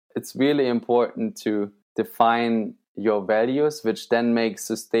it's really important to define your values, which then makes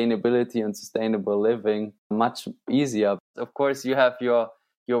sustainability and sustainable living much easier. Of course, you have your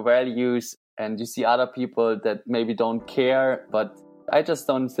values and you see other people that maybe don't care, but I just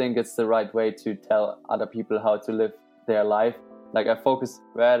don't think it's the right way to tell other people how to live their life. Like, I focus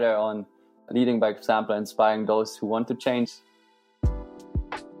rather on leading by example, inspiring those who want to change.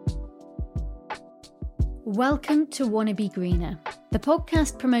 Welcome to Wanna Be Greener, the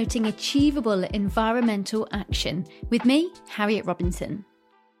podcast promoting achievable environmental action with me, Harriet Robinson.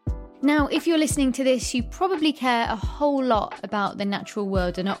 Now, if you're listening to this, you probably care a whole lot about the natural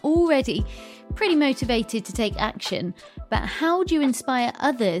world and are already pretty motivated to take action. But how do you inspire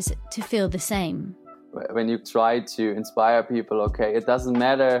others to feel the same? When you try to inspire people, it doesn't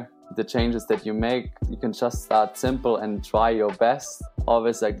matter the changes that you make. You can just start simple and try your best.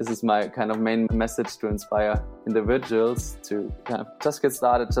 Always, this is my kind of main message to inspire individuals to kind of just get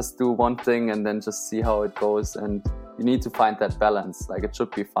started, just do one thing and then just see how it goes. And you need to find that balance. It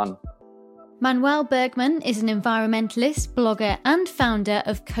should be fun. Manuel Bergmann is an environmentalist, blogger and founder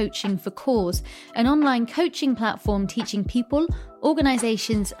of Coaching for Cause, an online coaching platform teaching people,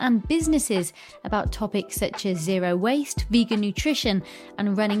 organisations and businesses about topics such as zero waste, vegan nutrition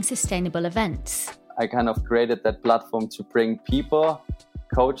and running sustainable events. I kind of created that platform to bring people,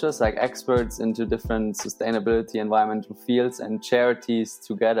 coaches, experts into different sustainability environmental fields and charities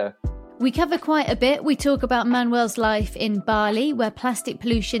together. We cover quite a bit. We talk about Manuel's life in Bali, where plastic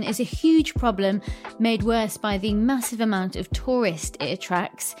pollution is a huge problem, made worse by the massive amount of tourists it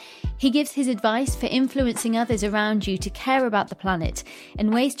attracts. He gives his advice for influencing others around you to care about the planet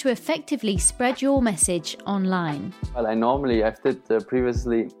and ways to effectively spread your message online. Well, I've did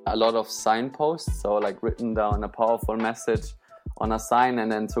previously a lot of signposts, so written down a powerful message on a sign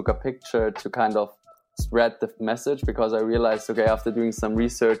and then took a picture to kind of spread the message, because I realized, after doing some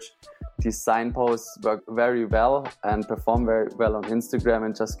research, these signposts work very well and perform very well on Instagram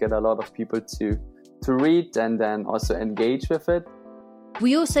and just get a lot of people to read and then also engage with it.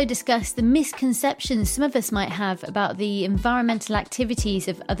 We also discuss the misconceptions some of us might have about the environmental activities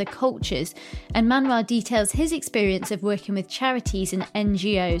of other cultures, and Manuel details his experience of working with charities and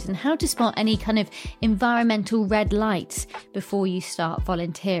NGOs and how to spot any kind of environmental red lights before you start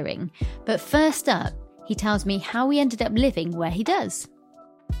volunteering. But first up, he tells me how he ended up living where he does.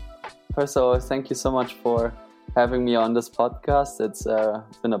 First of all, thank you so much for having me on this podcast. It's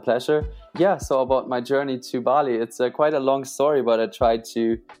been a pleasure. So about my journey to Bali, it's quite a long story, but I tried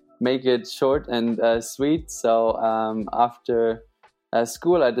to make it short and sweet. So after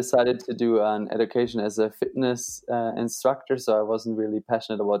school, I decided to do an education as a fitness instructor. So I wasn't really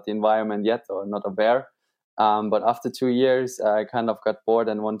passionate about the environment yet, or not aware. But after 2 years, I kind of got bored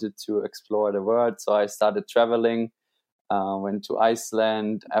and wanted to explore the world. So I started traveling. Went to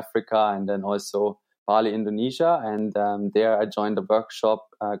Iceland, Africa, and then also Bali, Indonesia. And there I joined a workshop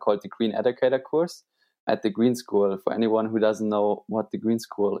called the Green Educator course at the Green School. For anyone who doesn't know what the Green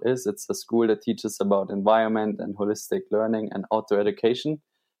School is, it's a school that teaches about environment and holistic learning and outdoor education.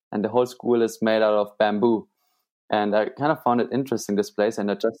 And the whole school is made out of bamboo. And I kind of found it interesting, this place. And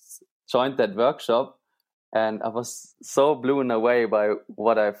I just joined that workshop. And I was so blown away by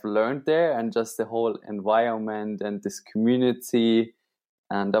what I've learned there and just the whole environment and this community.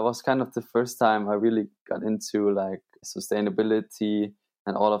 And that was kind of the first time I really got into sustainability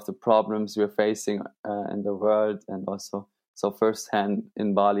and all of the problems we're facing in the world. And also so firsthand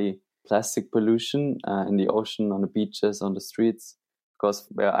in Bali, plastic pollution in the ocean, on the beaches, on the streets. Because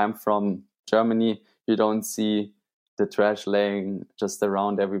where I'm from, Germany, you don't see the trash laying just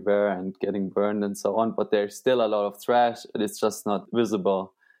around everywhere and getting burned and so on. But there's still a lot of trash. It's just not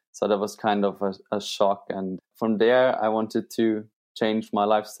visible. So that was kind of a shock. And from there, I wanted to change my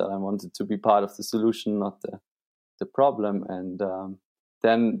lifestyle. I wanted to be part of the solution, not the problem. And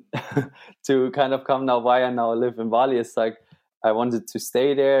then to kind of come now, why I now live in Bali, it's I wanted to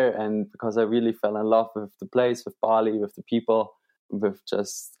stay there. And because I really fell in love with the place, with Bali, with the people, with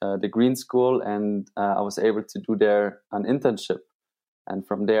just the Green School, and I was able to do there an internship. And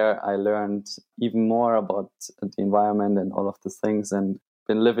from there, I learned even more about the environment and all of the things, and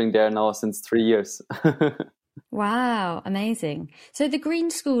been living there now since 3 years. Wow, amazing. So the Green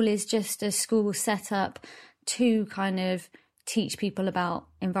School is just a school set up to kind of teach people about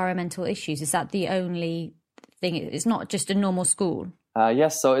environmental issues. Is that the only thing? It's not just a normal school?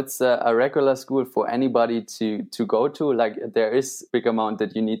 Yes, so it's a regular school for anybody to go to. There is a big amount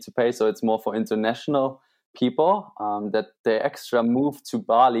that you need to pay, so it's more for international people that they extra move to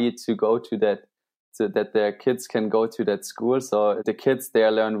Bali to go to that so that their kids can go to that school. So the kids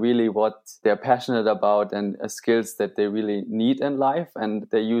there learn really what they're passionate about and skills that they really need in life. And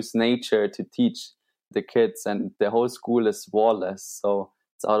they use nature to teach the kids, and the whole school is wall-less. So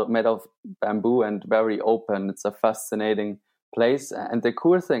it's made of bamboo and very open. It's a fascinating place. And the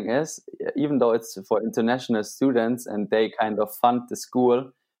cool thing is, even though it's for international students and they kind of fund the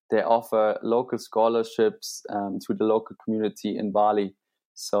school, they offer local scholarships to the local community in Bali.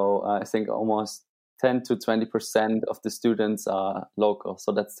 So I think almost 10 to 20% of the students are local.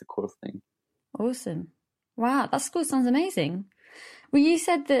 So that's the cool thing. Awesome. Wow, that school sounds amazing. Well, you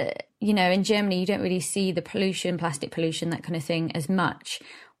said that, in Germany, you don't really see the pollution, plastic pollution, that kind of thing as much.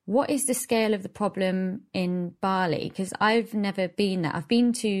 What is the scale of the problem in Bali? Because I've never been there. I've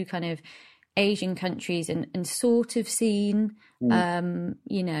been to kind of Asian countries and sort of seen,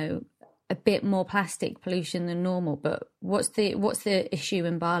 a bit more plastic pollution than normal. But what's the issue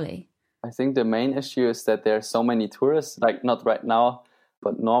in Bali? I think the main issue is that there are so many tourists, like not right now,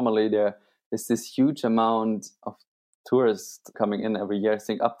 but normally there is this huge amount of tourists coming in every year. I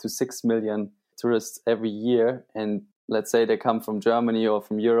think up to 6 million tourists every year. And let's say they come from Germany or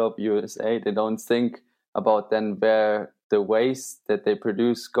from Europe, USA, they don't think about then where the waste that they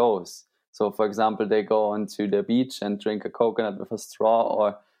produce goes. So, for example, they go onto the beach and drink a coconut with a straw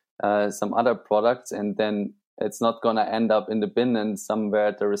or some other products, and then it's not going to end up in the bin and somewhere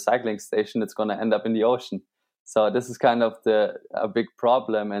at the recycling station. It's going to end up in the ocean. So this is kind of a big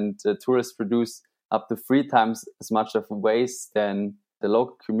problem, and tourists produce up to 3 times as much of waste than the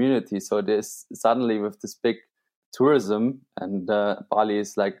local community. So there's suddenly, with this big tourism, and Bali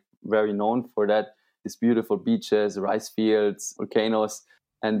is like very known for that, these beautiful beaches, rice fields, volcanoes.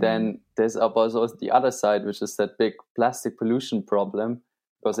 And then there's also the other side, which is that big plastic pollution problem,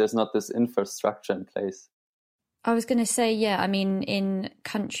 because there's not this infrastructure in place. I was going to say, in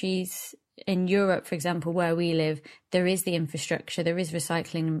countries in Europe, for example, where we live, there is the infrastructure, there is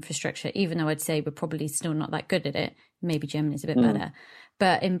recycling infrastructure, even though I'd say we're probably still not that good at it. Maybe Germany's a bit better.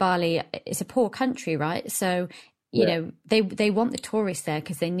 But in Bali, it's a poor country, right? So, they want the tourists there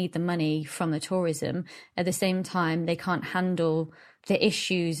because they need the money from the tourism. At the same time, they can't handle the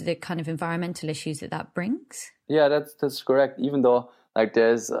issues, the kind of environmental issues that brings. Yeah, that's correct. Even though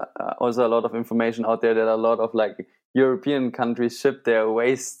there's also a lot of information out there that a lot of European countries ship their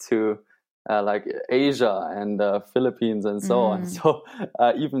waste to Asia and Philippines and so on. So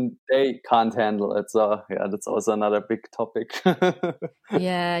even they can't handle it. So that's also another big topic.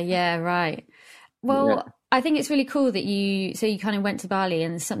 Yeah, right. Well, I think it's really cool that you kind of went to Bali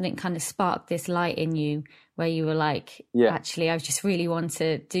and something kind of sparked this light in you where you were like, actually, I just really want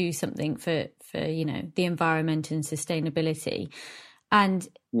to do something for the environment and sustainability. And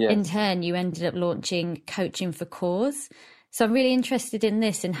in turn, you ended up launching Coaching for Cause. So I'm really interested in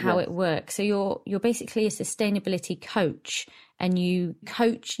this and how it works. So you're basically a sustainability coach, and you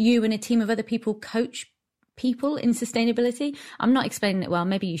and a team of other people coach people in sustainability. I'm not explaining it well.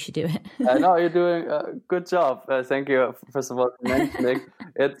 Maybe you should do it. No, you're doing a good job. Thank you, first of all, for mentioning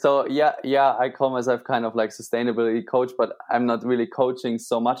it. So I call myself kind of like sustainability coach, but I'm not really coaching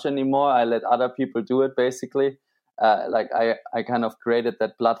so much anymore. I let other people do it, basically. I kind of created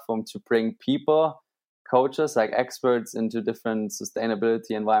that platform to bring people, coaches, like experts into different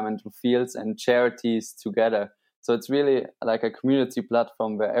sustainability, environmental fields, and charities together. So it's really like a community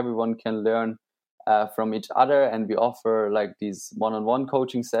platform where everyone can learn from each other, and we offer like these one-on-one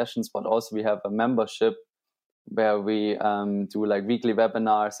coaching sessions, but also we have a membership where we do like weekly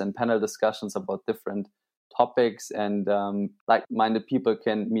webinars and panel discussions about different topics, and like-minded people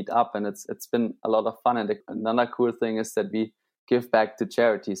can meet up, and it's been a lot of fun. And another cool thing is that we give back to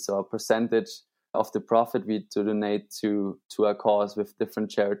charities, so a percentage of the profit we donate to a cause with different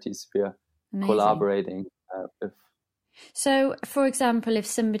charities we are collaborating with. So, for example, if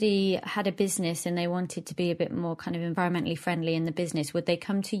somebody had a business and they wanted to be a bit more kind of environmentally friendly in the business, would they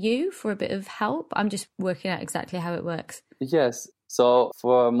come to you for a bit of help? I'm just working out exactly how it works. Yes. So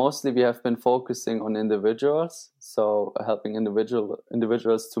for mostly we have been focusing on individuals. So helping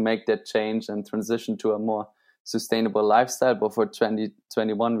individuals to make that change and transition to a more sustainable lifestyle. But for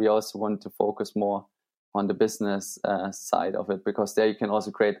 2021, we also want to focus more on the business side of it, because there you can also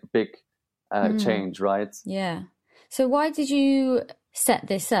create a big change, right? Yeah. So why did you set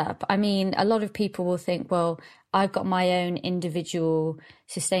this up? I mean, a lot of people will think, well, I've got my own individual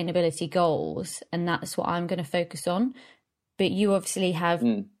sustainability goals and that's what I'm going to focus on. But you obviously have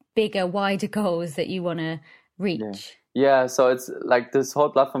bigger, wider goals that you want to reach. Yeah, so it's like this whole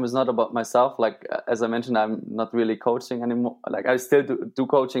platform is not about myself. Like, as I mentioned, I'm not really coaching anymore. Like, I still do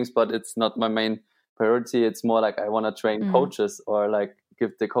coachings, but it's not my main priority. It's more like I want to train coaches or like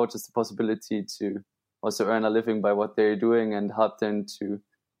give the coaches the possibility to also earn a living by what they're doing and help them to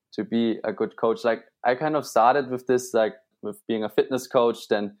be a good coach. Like I kind of started with this, like with being a fitness coach.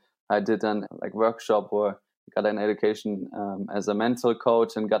 Then I did an workshop or got an education as a mental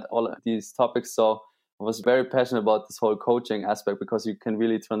coach and got all of these topics. So I was very passionate about this whole coaching aspect because you can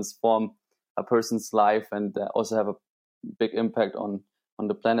really transform a person's life and also have a big impact on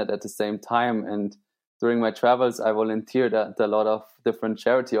the planet at the same time. And during my travels, I volunteered at a lot of different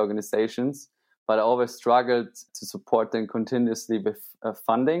charity organizations, but I always struggled to support them continuously with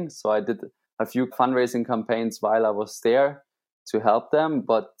funding. So I did a few fundraising campaigns while I was there to help them.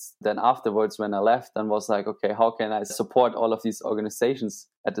 But then afterwards, when I left, and was like, okay, how can I support all of these organizations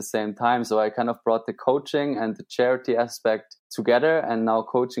at the same time? So I kind of brought the coaching and the charity aspect together. And now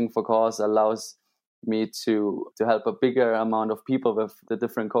Coaching for Cause allows me to help a bigger amount of people with the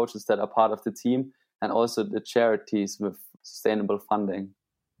different coaches that are part of the team, and also the charities with sustainable funding.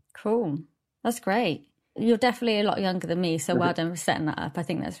 Cool. That's great. You're definitely a lot younger than me, so well done for setting that up. I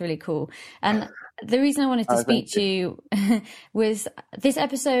think that's really cool. And the reason I wanted to speak to you was this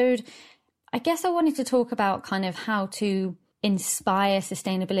episode, I guess I wanted to talk about kind of how to inspire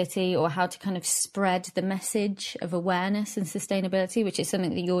sustainability, or how to kind of spread the message of awareness and sustainability, which is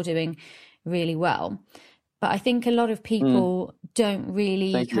something that you're doing really well. But I think a lot of people don't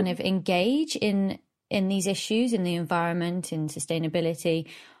really of engage in these issues, in the environment, in sustainability.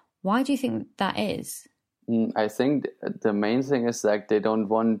 Why do you think that is? I think the main thing is like they don't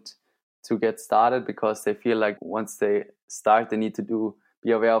want to get started because they feel like once they start, they need to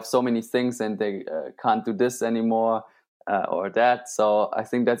be aware of so many things, and they can't do this anymore or that. So I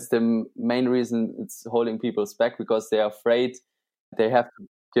think that's the main reason it's holding people back, because they're afraid they have to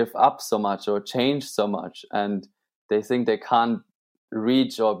give up so much or change so much, and they think they can't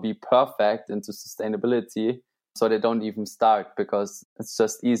reach or be perfect into sustainability, so they don't even start, because it's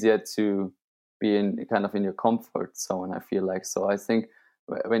just easier to be in your comfort zone, I feel like. So I think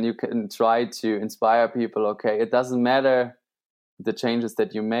when you can try to inspire people, okay, it doesn't matter the changes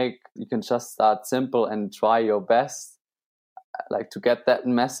that you make, you can just start simple and try your best, like to get that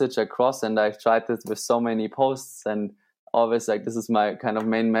message across. And I've tried this with so many posts, and always like this is my kind of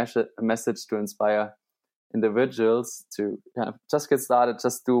main message to inspire individuals to kind of just get started,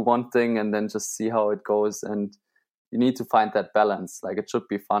 just do one thing and then just see how it goes. And you need to find that balance. Like it should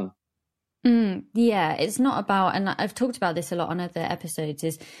be fun. Yeah, it's not about, and I've talked about this a lot on other episodes,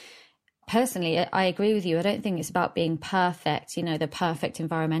 is personally, I agree with you. I don't think it's about being perfect, the perfect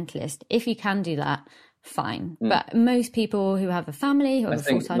environmentalist. If you can do that, fine. But most people who have a family, who have a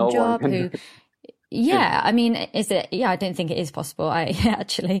full-time job, I mean, is it? Yeah, I don't think it is possible.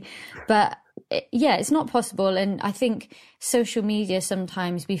 Actually, but it's not possible. And I think social media,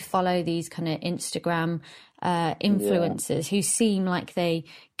 sometimes we follow these kind of Instagram influencers who seem like they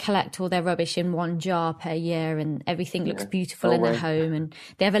collect all their rubbish in one jar per year, and everything looks beautiful in their home, and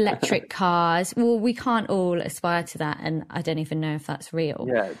they have electric cars. Well, we can't all aspire to that, and I don't even know if that's real.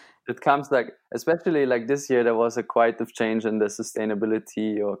 Yeah. It comes especially this year, there was a quite a change in the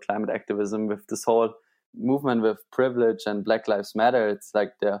sustainability or climate activism with this whole movement with privilege and Black Lives Matter. It's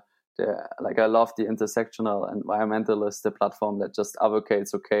like I love the intersectional environmentalist, the platform that just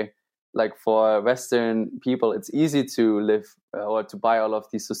advocates, okay, like for Western people, it's easy to live or to buy all of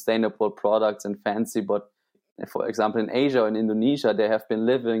these sustainable products and fancy. But for example, in Asia or in Indonesia, they have been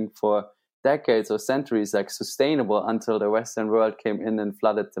living for decades or centuries sustainable until the Western world came in and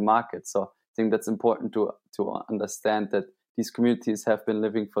flooded the market. So I think that's important to understand that these communities have been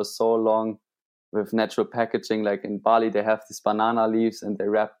living for so long with natural packaging. Like in Bali, they have these banana leaves and they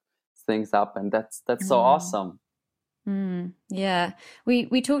wrap things up, and that's so awesome. Yeah,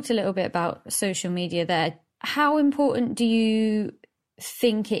 we talked a little bit about social media there. How important do you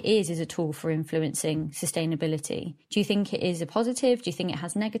think it is as a tool for influencing sustainability? Do you think it is a positive? Do you think it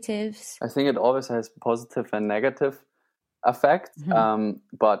has negatives? I think it always has positive and negative effect,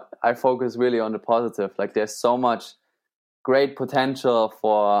 but I focus really on the positive. Like there's so much great potential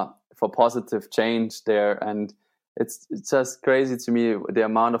for positive change there, and it's just crazy to me the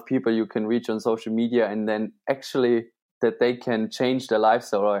amount of people you can reach on social media, and then actually that they can change their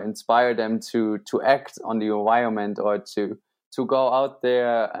lifestyle or inspire them to act on the environment, or to go out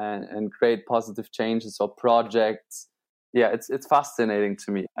there and create positive changes or projects. Yeah, it's fascinating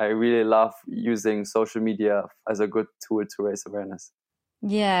to me. I really love using social media as a good tool to raise awareness.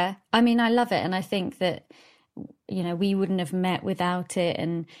 Yeah, I mean, I love it. And I think that, we wouldn't have met without it.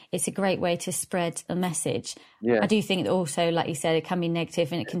 And it's a great way to spread a message. Yeah. I do think that also, like you said, it can be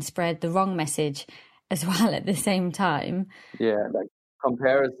negative and it can spread the wrong message as well at the same time. Yeah, like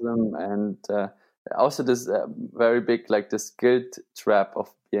comparison and also this very big, like this guilt trap of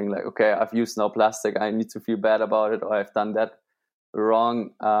being like, okay, I've used no plastic, I need to feel bad about it, or I've done that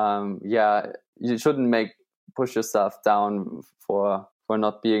wrong. You shouldn't push yourself down for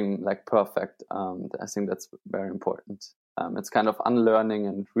not being like perfect. I think that's very important. It's kind of unlearning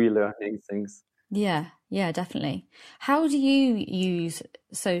and relearning things. Yeah, definitely. How do you use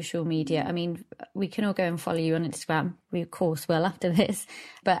social media? I mean, we can all go and follow you on Instagram. We, of course, will after this.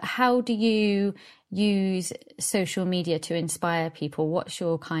 But how do you use social media to inspire people? What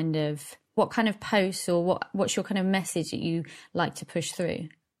kind of posts, or what's your kind of message that you like to push through?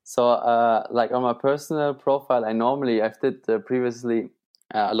 So, like on my personal profile, I've did previously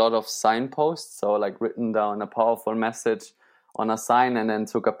a lot of signposts. So, like written down a powerful message on a sign and then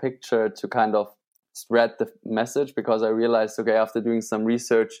took a picture to kind of spread the message, because I realized, okay, after doing some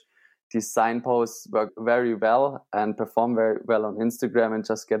research, these signposts work very well and perform very well on Instagram and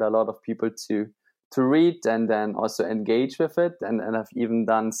just get a lot of people to read and then also engage with it. And I've even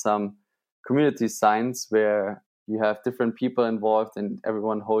done some community signs where you have different people involved and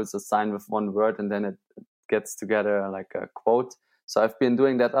everyone holds a sign with one word and then it gets together like a quote. So I've been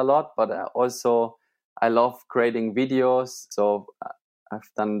doing that a lot, but I love creating videos. So I've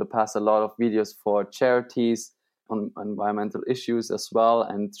done in the past a lot of videos for charities on environmental issues as well,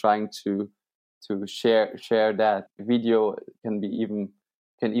 and trying to share that. Video can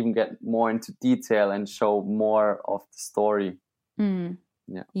even get more into detail and show more of the story.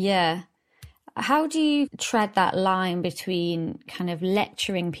 Yeah. How do you tread that line between kind of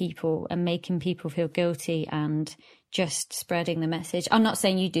lecturing people and making people feel guilty and just spreading the message? I'm not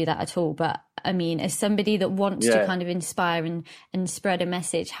saying you do that at all, but I mean, as somebody that wants to kind of inspire and spread a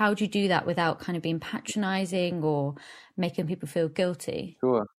message, how do you do that without kind of being patronizing or making people feel guilty?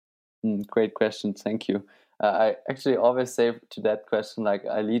 Sure. Great question. Thank you. I actually always say to that question, like,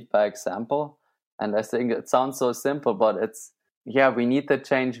 I lead by example. And I think it sounds so simple, but we need that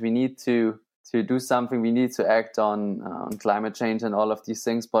change. We need to do something. We need to act on climate change and all of these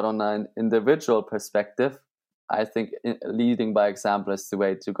things. But on an individual perspective, I think leading by example is the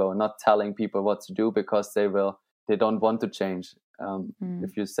way to go. Not telling people what to do because they don't want to change.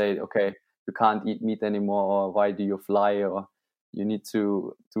 If you say, okay, you can't eat meat anymore, or why do you fly, or you need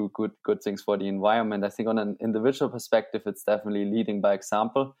to do good things for the environment. I think on an individual perspective, it's definitely leading by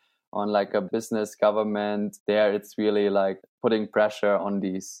example. On like a business, government, there it's really like putting pressure on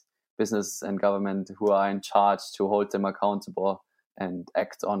these business and government who are in charge to hold them accountable and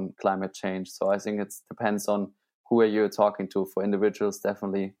act on climate change. So I think it depends on who are you talking to. For individuals,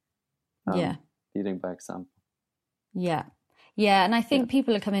 definitely leading by example. Yeah, and I think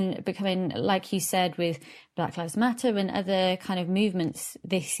people are becoming, like you said, with Black Lives Matter and other kind of movements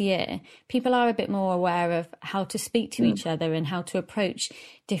this year, people are a bit more aware of how to speak to each other and how to approach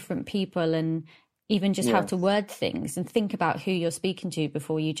different people, and even just how to word things and think about who you're speaking to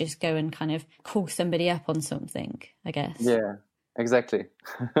before you just go and kind of call somebody up on something, I guess. Yeah, exactly.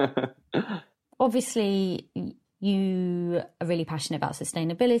 Obviously, you are really passionate about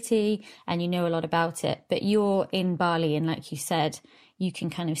sustainability and you know a lot about it, but you're in Bali and, like you said, you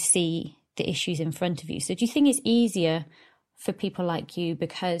can kind of see the issues in front of you. So do you think it's easier for people like you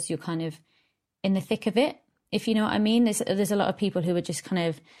because you're kind of in the thick of it, if you know what I mean? There's a lot of people who are just kind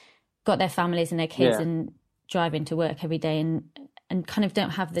of got their families and their kids and driving to work every day and kind of don't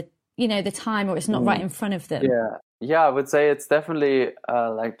have the time, or it's not right in front of them. I would say it's definitely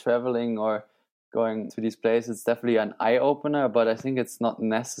like traveling or going to these places, it's definitely an eye-opener, but I think it's not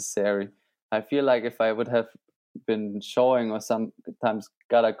necessary. I feel like if I would have been showing or sometimes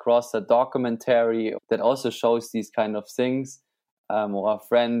got across a documentary that also shows these kind of things, or a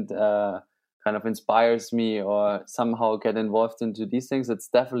friend kind of inspires me or somehow get involved into these things, it's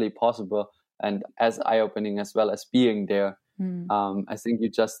definitely possible and as eye-opening as well as being there. I think you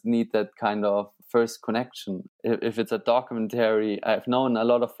just need that kind of first connection. If it's a documentary, I've known a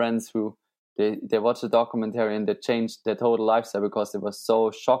lot of friends who they watched a documentary and they changed their total lifestyle because they were so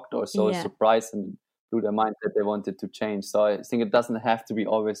shocked or so surprised and blew their mind that they wanted to change. So I think it doesn't have to be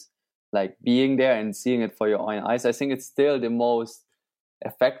always like being there and seeing it for your own eyes. I think it's still the most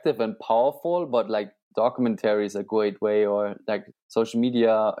effective and powerful, but like documentary is a great way, or like social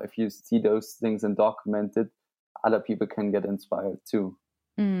media, if you see those things and document it, other people can get inspired too.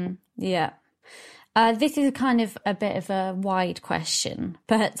 This is kind of a bit of a wide question,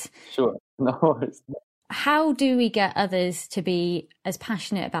 but sure, no worries. How do we get others to be as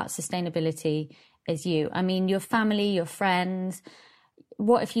passionate about sustainability as you? I mean, your family, your friends.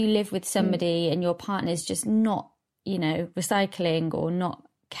 What if you live with somebody and your partner's just not, recycling or not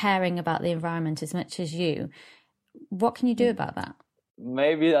caring about the environment as much as you? What can you do about that?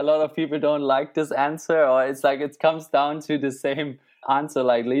 maybe a lot of people don't like this answer, or it's like it comes down to the same answer,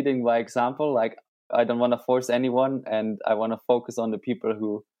 like leading by example. Like I don't want to force anyone, and I want to focus on the people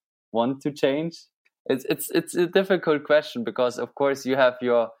who want to change. It's a difficult question because of course you have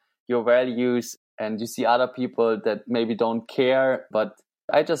your values and you see other people that maybe don't care, but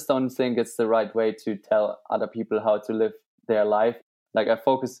I just don't think it's the right way to tell other people how to live their life. Like I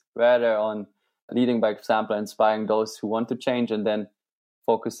focus rather on leading by example, inspiring those who want to change, and then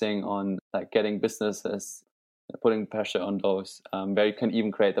focusing on like getting businesses, putting pressure on those where you can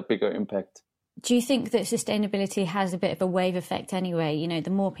even create a bigger impact. Do you think that sustainability has a bit of a wave effect anyway? You know, the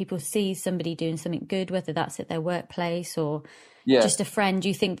more people see somebody doing something good, whether that's at their workplace or just a friend, do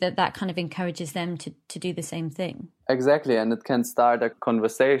you think that that kind of encourages them to do the same thing? Exactly. And it can start a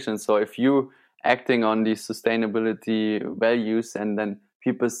conversation. So if you acting on these sustainability values and then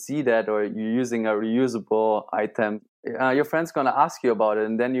people see that, or you're using a reusable item, your friend's going to ask you about it,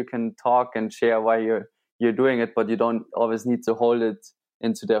 and then you can talk and share why you're doing it, but you don't always need to hold it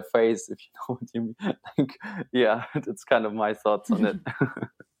into their face, if you know what you mean. Like, yeah, that's kind of my thoughts on it.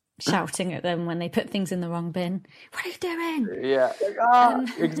 Shouting at them when they put things in the wrong bin. What are you doing? Yeah,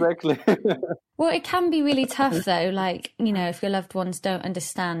 exactly. Well, it can be really tough though, like, you know, if your loved ones don't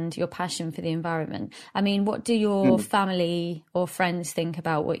understand your passion for the environment. I mean, what do your family or friends think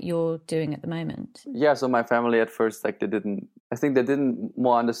about what you're doing at the moment? Yeah, so my family at first, like they didn't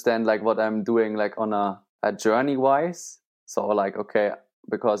more understand like what I'm doing like on a journey wise. So like, okay,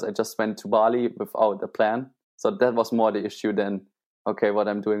 because I just went to Bali without a plan. So that was more the issue than, okay, what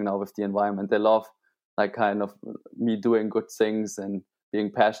I'm doing now with the environment. They love like kind of me doing good things and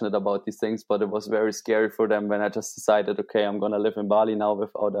being passionate about these things, but it was very scary for them when I just decided, okay, I'm going to live in Bali now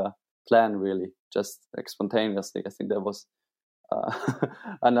without a plan, really, just like spontaneously. I think that was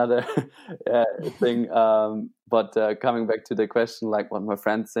another thing. But coming back to the question, like what my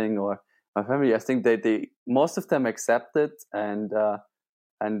friends think or my family, I think they most of them accept it and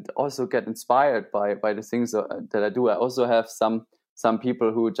also get inspired by the things that I do. I also have some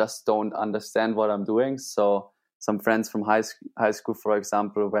people who just don't understand what I'm doing. So some friends from high school, for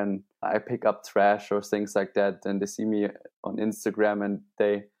example, when I pick up trash or things like that, and they see me on Instagram and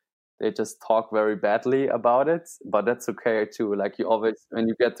they just talk very badly about it. But that's okay too. Like you always, when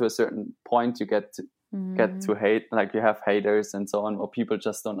you get to a certain point, you get to hate. Like you have haters and so on, or people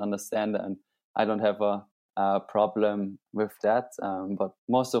just don't understand. And I don't have a problem with that. But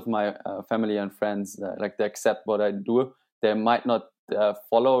most of my family and friends, like they accept what I do. They might not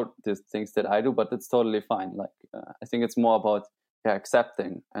follow the things that I do, but it's totally fine. Like I think it's more about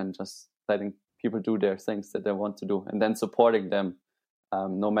accepting and just letting people do their things that they want to do, and then supporting them,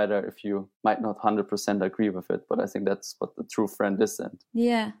 no matter if you might not 100% agree with it. But I think that's what the true friend is,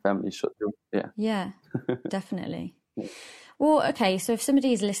 and family should do. Yeah, definitely. Well, okay, so if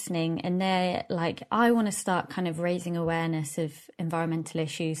somebody is listening and they're like, I want to start kind of raising awareness of environmental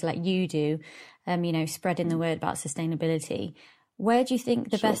issues like you do, you know, spreading the word about sustainability, where do you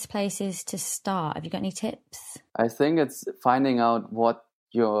think the best place is to start? Have you got any tips? I think it's finding out what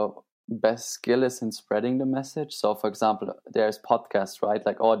your best skill is in spreading the message. So, for example, there's podcasts, right?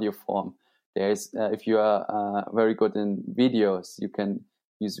 Like audio form. There's, if you are very good in videos, you can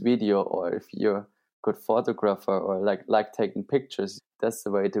use video, or if you're good photographer or like taking pictures, that's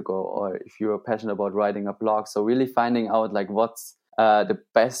the way to go. Or if you're passionate about writing a blog, so really finding out like what's the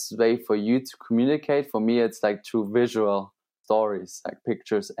best way for you to communicate. For me, it's like through visual stories, like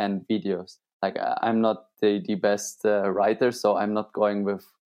pictures and videos. Like I'm not the best writer, so I'm not going with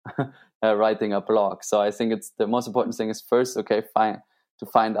writing a blog. So I think it's the most important thing is first, okay,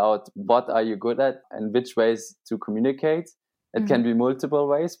 find out what are you good at and which ways to communicate. It can be multiple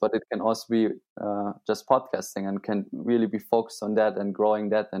ways, but it can also be just podcasting, and can really be focused on that and growing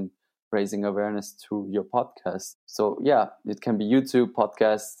that and raising awareness through your podcast. So yeah, it can be YouTube,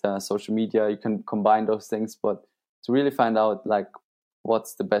 podcast, social media. You can combine those things, but to really find out like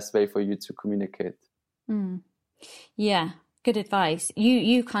what's the best way for you to communicate. Yeah, good advice.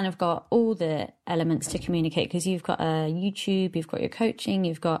 You kind of got all the elements to communicate, because you've got a YouTube, you've got your coaching,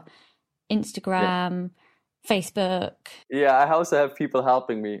 you've got Instagram. Facebook. Yeah, I also have people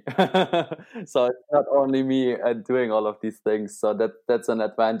helping me. So it's not only me doing all of these things. So that's an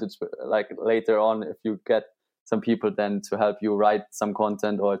advantage. Like later on, if you get some people then to help you write some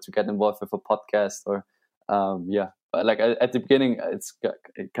content or to get involved with a podcast or But like at the beginning,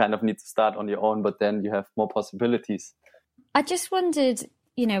 it kind of needs to start on your own, but then you have more possibilities. I just wondered,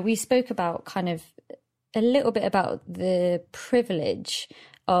 you know, we spoke about kind of a little bit about the privilege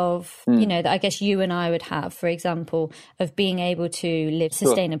of, you know, that I guess you and I would have, for example, of being able to live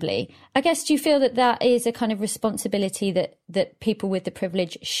sustainably. Sure. I guess, do you feel that that is a kind of responsibility that people with the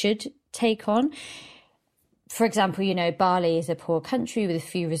privilege should take on? For example, you know, Bali is a poor country with a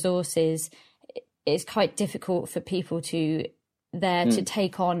few resources. It's quite difficult for people to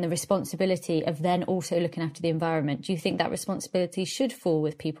take on the responsibility of then also looking after the environment. Do you think that responsibility should fall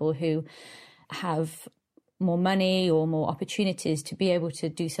with people who have more money or more opportunities to be able to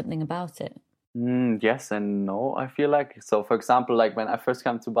do something about it? Yes and no, I feel like. So, for example, like when I first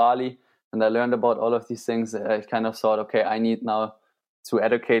came to Bali and I learned about all of these things, I kind of thought, okay, I need now to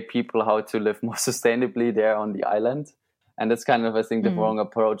educate people how to live more sustainably there on the island. And that's kind of, I think, the wrong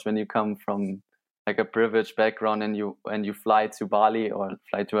approach when you come from like a privileged background and you fly to Bali or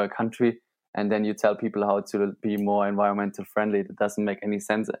fly to a country and then you tell people how to be more environmental friendly. That doesn't make any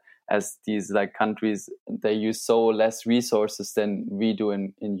sense, as these like countries, they use so less resources than we do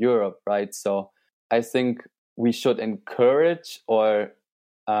in Europe, right? So I think we should encourage, or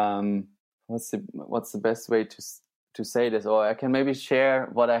what's the best way to say this? Or I can maybe share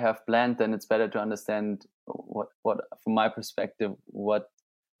what I have planned, and it's better to understand what from my perspective what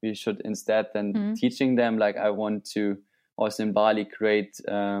we should instead than teaching them. Like I want to also in Bali create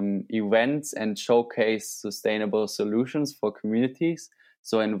events and showcase sustainable solutions for communities.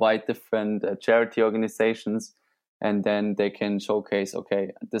 So invite different charity organizations, and then they can showcase,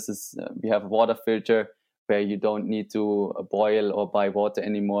 okay, this is, we have a water filter where you don't need to boil or buy water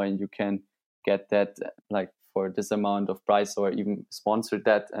anymore, and you can get that like for this amount of price, or even sponsor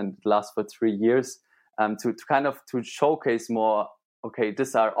that, and it lasts for 3 years, to kind of to showcase more, okay,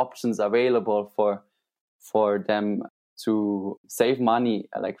 these are options available for them to save money,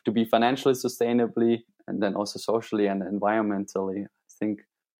 like to be financially sustainably, and then also socially and environmentally. I think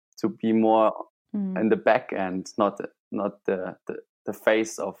to be more in the back end, not the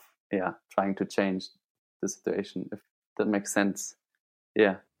face of trying to change the situation, if that makes sense.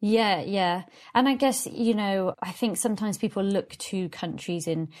 Yeah. And I guess, you know, I think sometimes people look to countries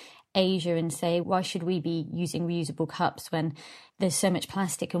in Asia and say, why should we be using reusable cups when there's so much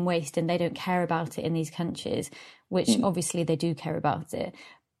plastic and waste, and they don't care about it in these countries, which obviously they do care about it.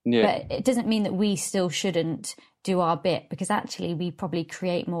 But it doesn't mean that we still shouldn't do our bit, because actually we probably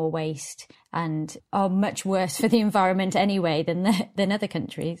create more waste and are much worse for the environment anyway than other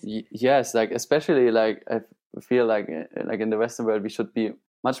countries. Yes, like especially like I feel like in the Western world we should be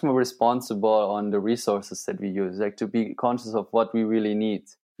much more responsible on the resources that we use, like to be conscious of what we really need.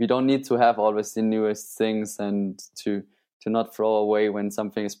 We don't need to have always the newest things, and to not throw away when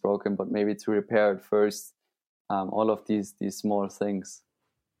something is broken, but maybe to repair it first. All of these small things.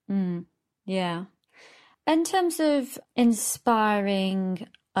 Yeah. In terms of inspiring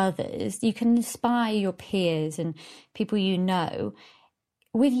others, you can inspire your peers and people you know.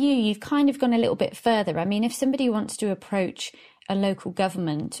 With you, you've kind of gone a little bit further. I mean, if somebody wants to approach a local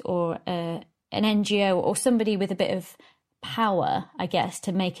government or an NGO or somebody with a bit of power, I guess,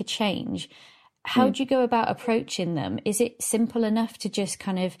 to make a change, how do you go about approaching them? Is it simple enough to just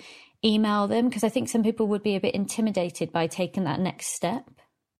kind of email them? Because I think some people would be a bit intimidated by taking that next step.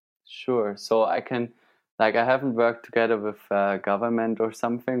 Sure. So I haven't worked together with government or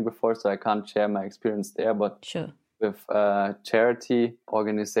something before, so I can't share my experience there. But sure, with charity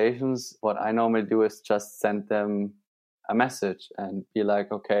organizations, what I normally do is just send them a message and be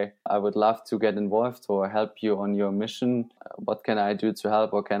like, okay, I would love to get involved or help you on your mission. What can I do to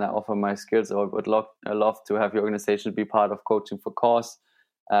help, or can I offer my skills? Or would love to have your organization be part of Coaching for Cause.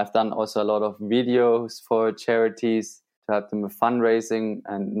 I've done also a lot of videos for charities to help them with fundraising,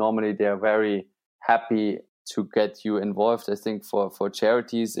 and normally they're very happy to get you involved. I think for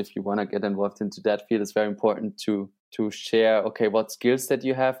charities, if you want to get involved into that field, it's very important to share, okay, what skills that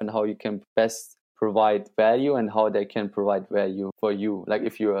you have and how you can best provide value, and how they can provide value for you. Like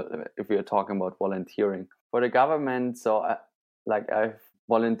if you're talking about volunteering for the government. So I've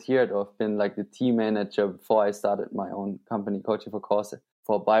volunteered or been like the team manager before I started my own company, Coaching for Cause,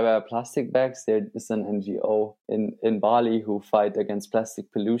 for bioplastic bags. There is an NGO in Bali who fight against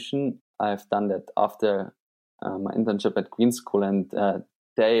plastic pollution. I've done that after my internship at Green School, and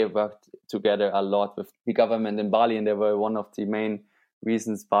they worked together a lot with the government in Bali, and they were one of the main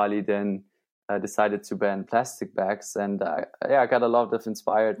reasons Bali then decided to ban plastic bags. And I got a lot of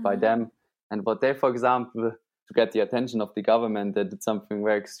inspired by them. And what they, for example, to get the attention of the government, they did something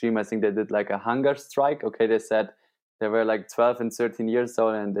very extreme. I think they did like a hunger strike. Okay, they said they were like 12 and 13 years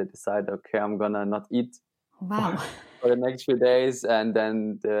old, and they decided, okay, I'm gonna not eat for the next few days. And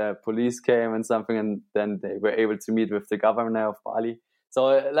then the police came and something, and then they were able to meet with the governor of Bali.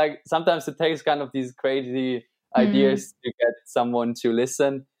 So like sometimes it takes kind of these crazy ideas to get someone to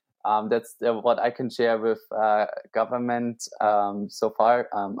listen. That's what I can share with government so far.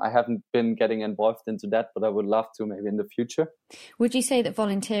 I haven't been getting involved into that, but I would love to maybe in the future. Would you say that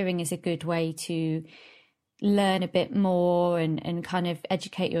volunteering is a good way to learn a bit more and kind of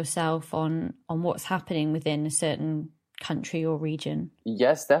educate yourself on what's happening within a certain country or region?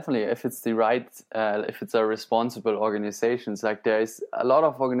 Yes, definitely. If it's the right, if it's a responsible organizations, like there is a lot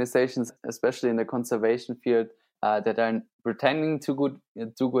of organizations, especially in the conservation field, that are pretending to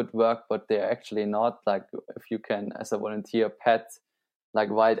do good work, but they're actually not. Like if you can, as a volunteer, pet like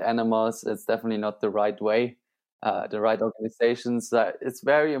wild animals, it's definitely not the right way. The right organizations. It's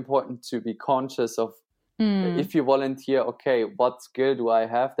very important to be conscious of if you volunteer. Okay, what skill do I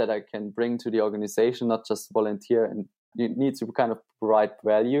have that I can bring to the organization? Not just volunteer, and you need to kind of provide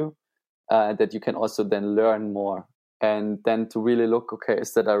value that you can also then learn more. And then to really look, okay,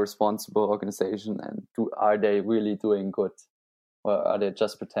 is that a responsible organization, and are they really doing good, or are they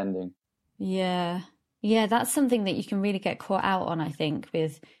just pretending? Yeah, that's something that you can really get caught out on, I think,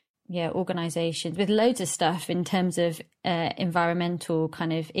 with organizations, with loads of stuff in terms of environmental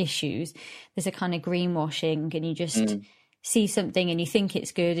kind of issues. There's a kind of greenwashing, and you just see something and you think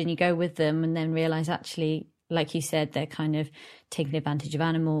it's good and you go with them, and then realize actually, like you said, they're kind of taking advantage of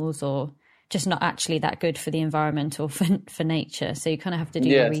animals, or just not actually that good for the environment or for nature. So you kind of have to do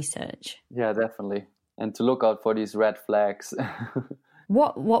your research. Yeah, definitely. And to look out for these red flags.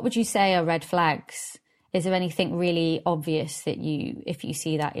 What would you say are red flags? Is there anything really obvious that if you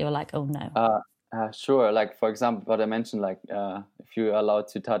see that, you're like, oh no? Sure. Like, for example, what I mentioned, like if you're allowed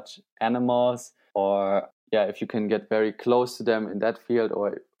to touch animals, or if you can get very close to them in that field,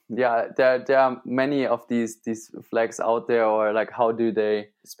 or there are many of these flags out there. Or like, how do they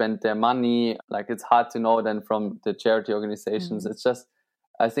spend their money? Like, it's hard to know then from the charity organizations. It's just,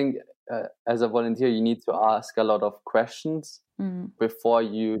 I think as a volunteer, you need to ask a lot of questions before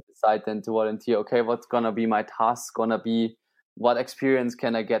you decide then to volunteer. Okay, what's gonna be my task gonna be? What experience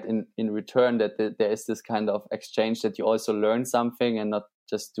can I get in return? That there is this kind of exchange, that you also learn something and not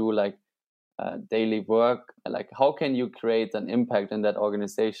just do like daily work. Like, how can you create an impact in that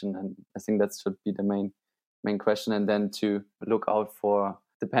organization? And I think that should be the main question. And then to look out for,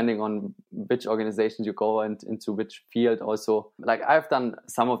 depending on which organizations you go into which field also. Like, I've done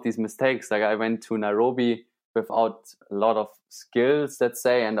some of these mistakes. Like, I went to Nairobi without a lot of skills, let's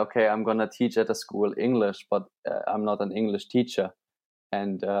say, and okay, I'm gonna teach at a school English, but I'm not an English teacher.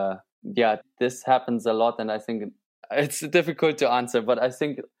 And this happens a lot, and I think it's difficult to answer, but I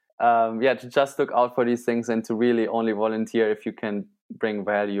think to just look out for these things, and to really only volunteer if you can bring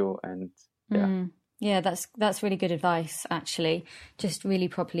value. And that's really good advice, actually. Just really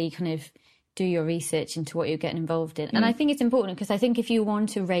properly kind of do your research into what you're getting involved in. And I think it's important, because I think if you want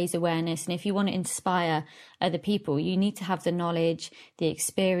to raise awareness and if you want to inspire other people, you need to have the knowledge, the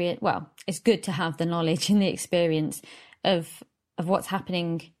experience. Well, it's good to have the knowledge and the experience of what's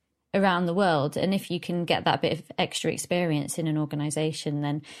happening around the world. And if you can get that bit of extra experience in an organization,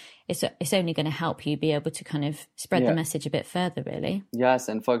 then it's only going to help you be able to kind of spread the message a bit further, really. Yes.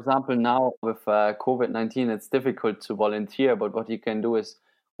 And for example, now with COVID-19, it's difficult to volunteer, but what you can do is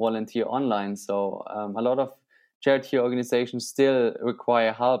volunteer online. So a lot of charity organizations still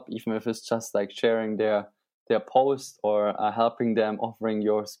require help, even if it's just like sharing their post, or helping them, offering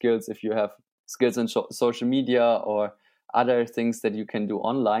your skills if you have skills in social media or other things that you can do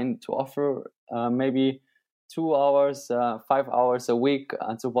online, to offer maybe 2 hours, 5 hours a week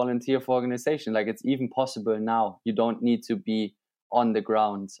to volunteer for organization. Like, it's even possible now. You don't need to be on the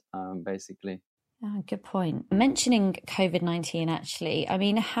ground, basically. Oh, good point. Mentioning COVID-19, actually, I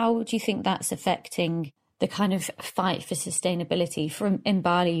mean, how do you think that's affecting the kind of fight for sustainability in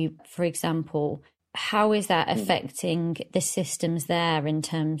Bali, for example? How is that affecting the systems there in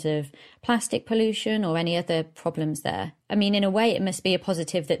terms of plastic pollution or any other problems there? I mean, in a way, it must be a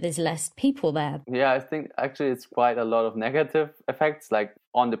positive that there's less people there. Yeah, I think actually it's quite a lot of negative effects, like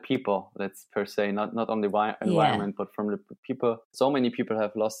on the people, that's per se, not on the environment, but from the people. So many people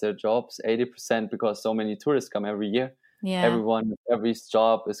have lost their jobs, 80%, because so many tourists come every year. Yeah. Every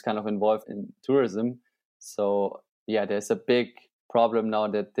job is kind of involved in tourism. So there's a big problem now,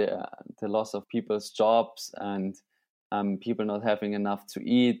 that the loss of people's jobs, and people not having enough to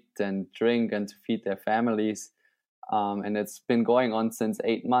eat and drink and to feed their families. And it's been going on since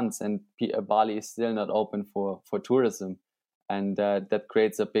 8 months, and Bali is still not open for tourism. And that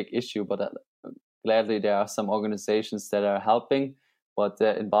creates a big issue. But gladly, there are some organizations that are helping. But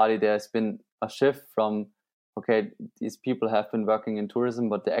in Bali, there's been a shift from, okay, these people have been working in tourism,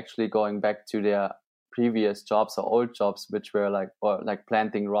 but they're actually going back to their previous jobs or old jobs, which were like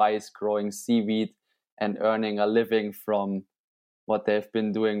planting rice, growing seaweed, and earning a living from what they've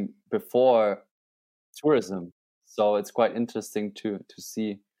been doing before tourism. So it's quite interesting to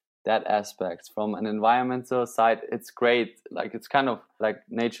see that aspect. From an environmental side, it's great. Like, it's kind of like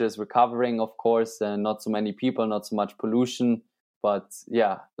nature is recovering, of course, and not so many people, not so much pollution. But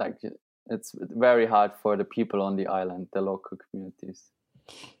yeah, like, it's very hard for the people on the island, the local communities.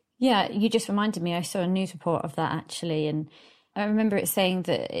 Yeah, you just reminded me. I saw a news report of that actually, and I remember it saying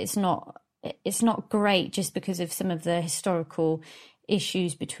that it's not great just because of some of the historical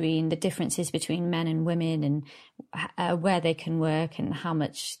issues between the differences between men and women, and where they can work and how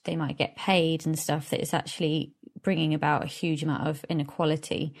much they might get paid and stuff, that it's actually bringing about a huge amount of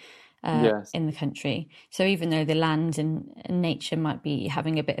inequality in the country. So even though the land and nature might be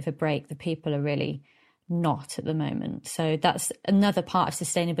having a bit of a break, the people are really not at the moment. So that's another part of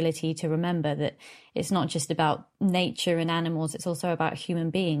sustainability to remember, that it's not just about nature and animals, it's also about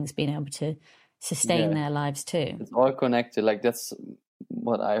human beings being able to sustain their lives too. It's all connected. Like, that's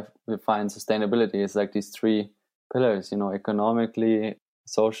what I define sustainability is, like these three pillars, economically,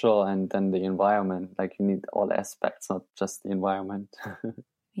 social, and then the environment. Like, you need all aspects, not just the environment.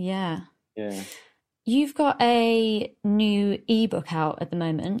 Yeah. Yeah. You've got a new ebook out at the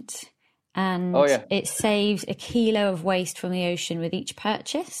moment, and it saves 1 kilo of waste from the ocean with each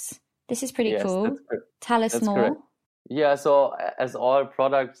purchase. This is pretty cool. Tell us more. Correct. Yeah, so as all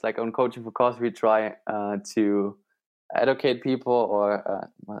products, like on Coaching for Cause, we try to educate people or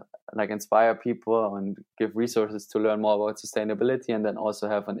like inspire people and give resources to learn more about sustainability, and then also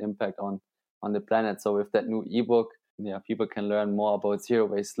have an impact on the planet. So with that new ebook, people can learn more about zero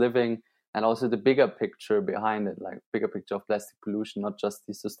waste living, and also the bigger picture behind it, like bigger picture of plastic pollution, not just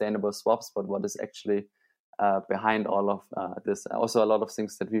the sustainable swaps, but what is actually behind all of this. Also a lot of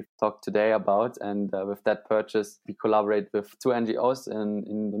things that we've talked today about. And with that purchase, we collaborate with 2 NGOs in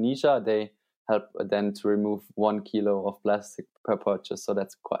Indonesia. They help then to remove 1 kilo of plastic per purchase. So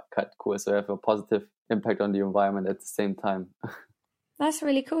that's quite cool. So we have a positive impact on the environment at the same time. That's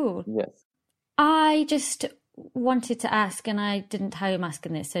really cool. Yes. I just wanted to ask, and I didn't tell you I'm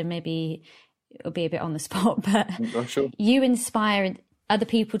asking this, so maybe it'll be a bit on the spot, but sure. You inspire other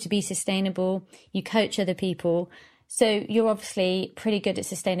people to be sustainable, you coach other people, so you're obviously pretty good at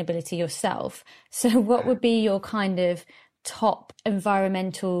sustainability yourself. So what would be your kind of top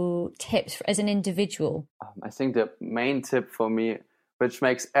environmental tips as an individual? I think the main tip for me, which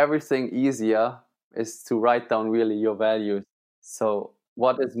makes everything easier, is to write down really your values. So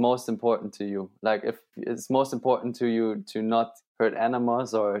what is most important to you? Like, if it's most important to you to not hurt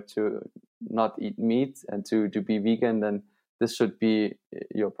animals or to not eat meat and to be vegan, then this should be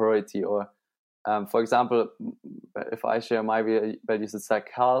your priority. Or for example, if I share my values, it's like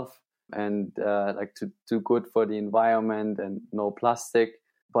health and like to do good for the environment and no plastic.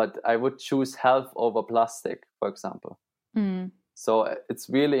 But I would choose health over plastic, for example. So it's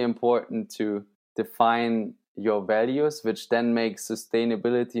really important to define your values, which then makes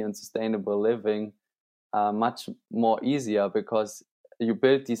sustainability and sustainable living much more easier, because you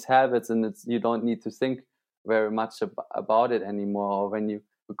build these habits and you don't need to think very much about it anymore. Or when you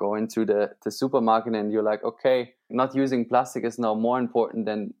go into the supermarket and you're like, okay, not using plastic is now more important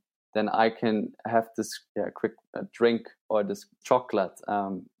than I can have this quick drink or this chocolate,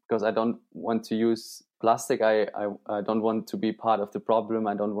 because I don't want to use plastic. I don't want to be part of the problem.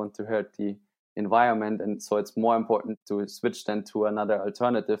 I don't want to hurt the environment. And so it's more important to switch then to another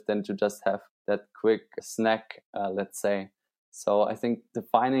alternative than to just have that quick snack, let's say. So I think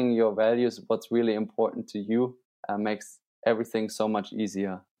defining your values, what's really important to you, makes everything so much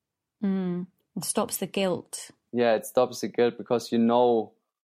easier. It stops the guilt. Yeah, it stops the guilt because you know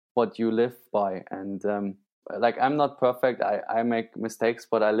what you live by. And like, I'm not perfect. I make mistakes,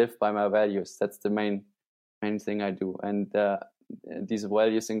 but I live by my values. That's the main thing I do. And these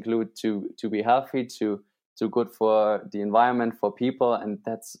values include to be healthy, to good for the environment, for people. And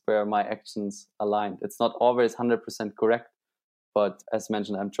that's where my actions align. It's not always 100% correct, but as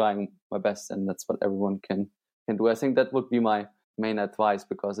mentioned, I'm trying my best, and that's what everyone can do. I think that would be my main advice,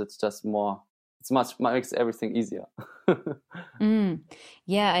 because it's just makes everything easier.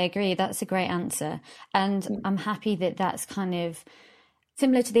 Yeah, I agree. That's a great answer. And I'm happy that that's kind of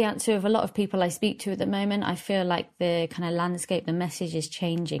similar to the answer of a lot of people I speak to at the moment. I feel like the kind of landscape, the message is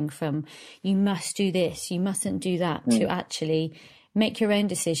changing from you must do this, you mustn't do that, to actually make your own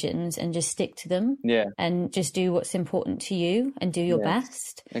decisions and just stick to them. And just do what's important to you and do your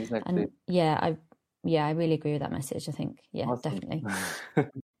best. Exactly. And I really agree with that message. I think, Awesome. Definitely.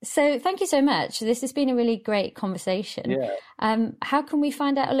 So thank you so much. This has been a really great conversation. Yeah. How can we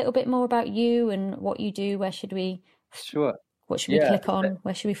find out a little bit more about you and what you do? Where should we? Sure. What should we click on?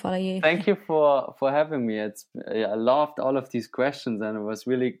 Where should we follow you? Thank you for having me. I loved all of these questions, and it was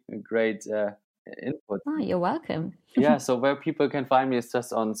really great input. Oh, you're welcome. Yeah, so where people can find me is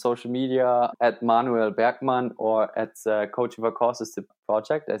just on social media at Manuel Bergmann or at Coaching for Causes, the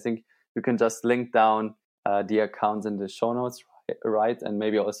project. I think you can just link down the accounts in the show notes, right? And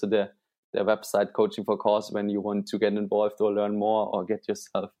maybe also the website Coaching for Cause when you want to get involved or learn more or get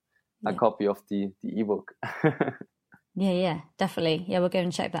yourself a copy of the ebook. Yeah, definitely. Yeah, we'll go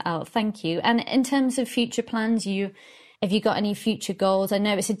and check that out. Thank you. And in terms of future plans, have you got any future goals? I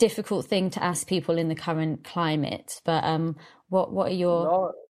know it's a difficult thing to ask people in the current climate, but what are your...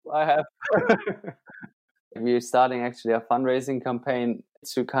 No, I have. We're starting actually a fundraising campaign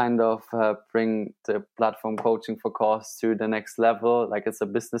to kind of bring the platform Coaching for Cause to the next level. Like it's a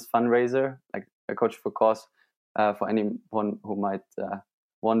business fundraiser, like a Coaching for Cause. For anyone who might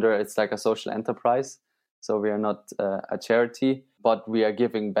wonder, it's like a social enterprise. So we are not a charity, but we are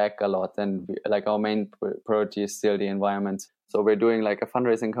giving back a lot. And our main priority is still the environment. So we're doing like a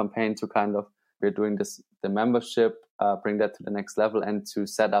fundraising campaign to we're doing the membership, bring that to the next level, and to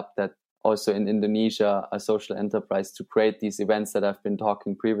set up that also in Indonesia, a social enterprise to create these events that I've been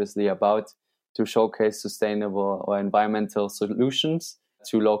talking previously about, to showcase sustainable or environmental solutions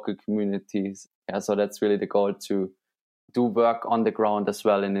to local communities. Yeah, so that's really the goal, to do work on the ground as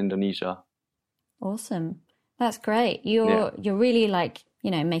well in Indonesia. Awesome. That's great. You're really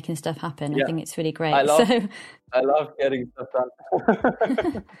making stuff happen. Yeah. I think it's really great. I love getting stuff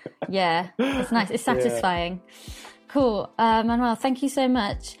done. Yeah, it's nice. It's satisfying. Yeah. Cool. Manuel, thank you so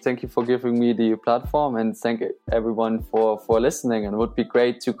much. Thank you for giving me the platform, and thank everyone for listening. And it would be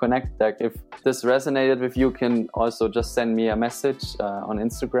great to connect. Like if this resonated with you, can also just send me a message on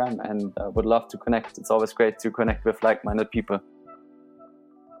Instagram, and would love to connect. It's always great to connect with like-minded people.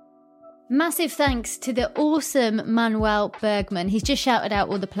 Massive thanks to the awesome Manuel Bergmann. He's just shouted out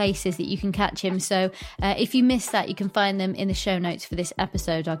all the places that you can catch him. So if you missed that, you can find them in the show notes for this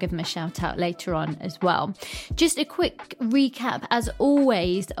episode. I'll give him a shout out later on as well. Just a quick recap, as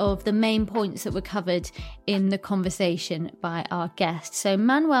always, of the main points that were covered in the conversation by our guest. So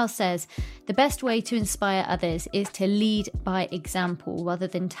Manuel says the best way to inspire others is to lead by example rather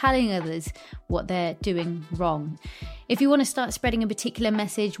than telling others what they're doing wrong. If you want to start spreading a particular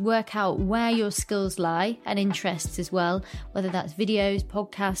message, work out where your skills lie and interests as well, whether that's videos,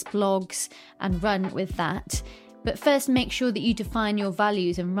 podcasts, blogs, and run with that. But first, make sure that you define your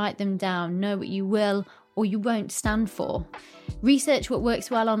values and write them down. Know what you will or you won't stand for. Research what works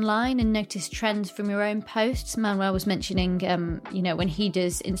well online and notice trends from your own posts. Manuel was mentioning, when he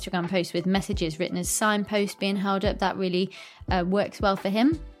does Instagram posts with messages written as signposts being held up, that really works well for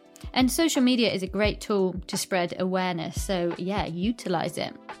him. And social media is a great tool to spread awareness. So yeah, utilize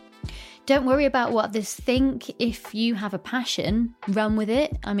it. Don't worry about what others think. If you have a passion, run with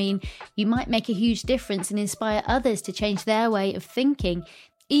it. I mean, you might make a huge difference and inspire others to change their way of thinking,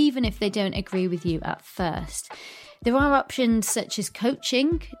 even if they don't agree with you at first. There are options such as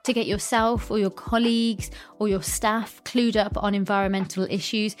coaching to get yourself or your colleagues or your staff clued up on environmental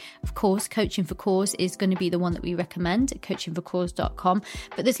issues. Of course, Coaching for Cause is going to be the one that we recommend at coachingforcause.com.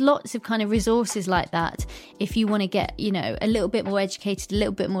 But there's lots of kind of resources like that if you want to get, a little bit more educated, a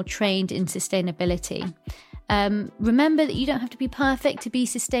little bit more trained in sustainability. Remember that you don't have to be perfect to be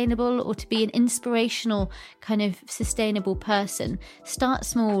sustainable or to be an inspirational kind of sustainable person. Start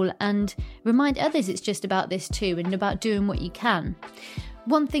small and remind others it's just about this too and about doing what you can.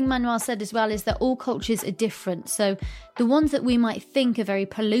 One thing Manuel said as well is that all cultures are different. So the ones that we might think are very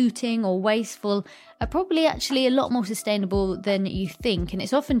polluting or wasteful are probably actually a lot more sustainable than you think. And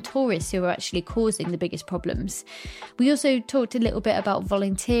it's often tourists who are actually causing the biggest problems. We also talked a little bit about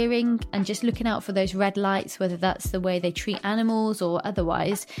volunteering and just looking out for those red lights, whether that's the way they treat animals or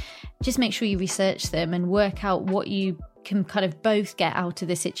otherwise. Just make sure you research them and work out what you can kind of both get out of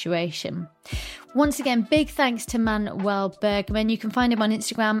the situation. Once again, big thanks to Manuel Bergmann. You can find him on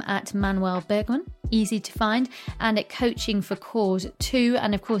Instagram at Manuel Bergmann, easy to find, and at Coaching for Cause too.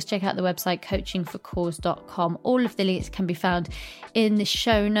 And of course, check out the website coachingforcause.com. All of the links can be found in the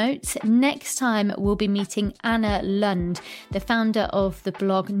show notes. Next time, we'll be meeting Anna Lund, the founder of the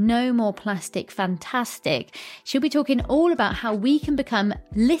blog No More Plastic Fantastic. She'll be talking all about how we can become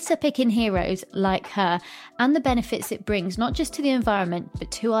litter-picking heroes like her and the benefits it brings, not just to the environment,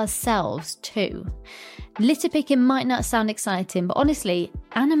 but to ourselves too. Litter picking might not sound exciting, but honestly,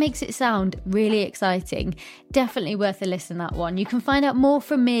 Anna makes it sound really exciting. Definitely worth a listen, that one. You can find out more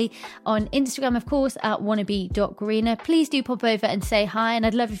from me on Instagram, of course, at wannabe.greener. Please do pop over and say hi, and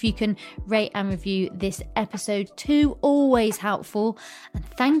I'd love if you can rate and review this episode too. Always helpful. And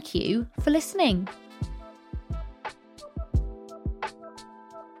thank you for listening.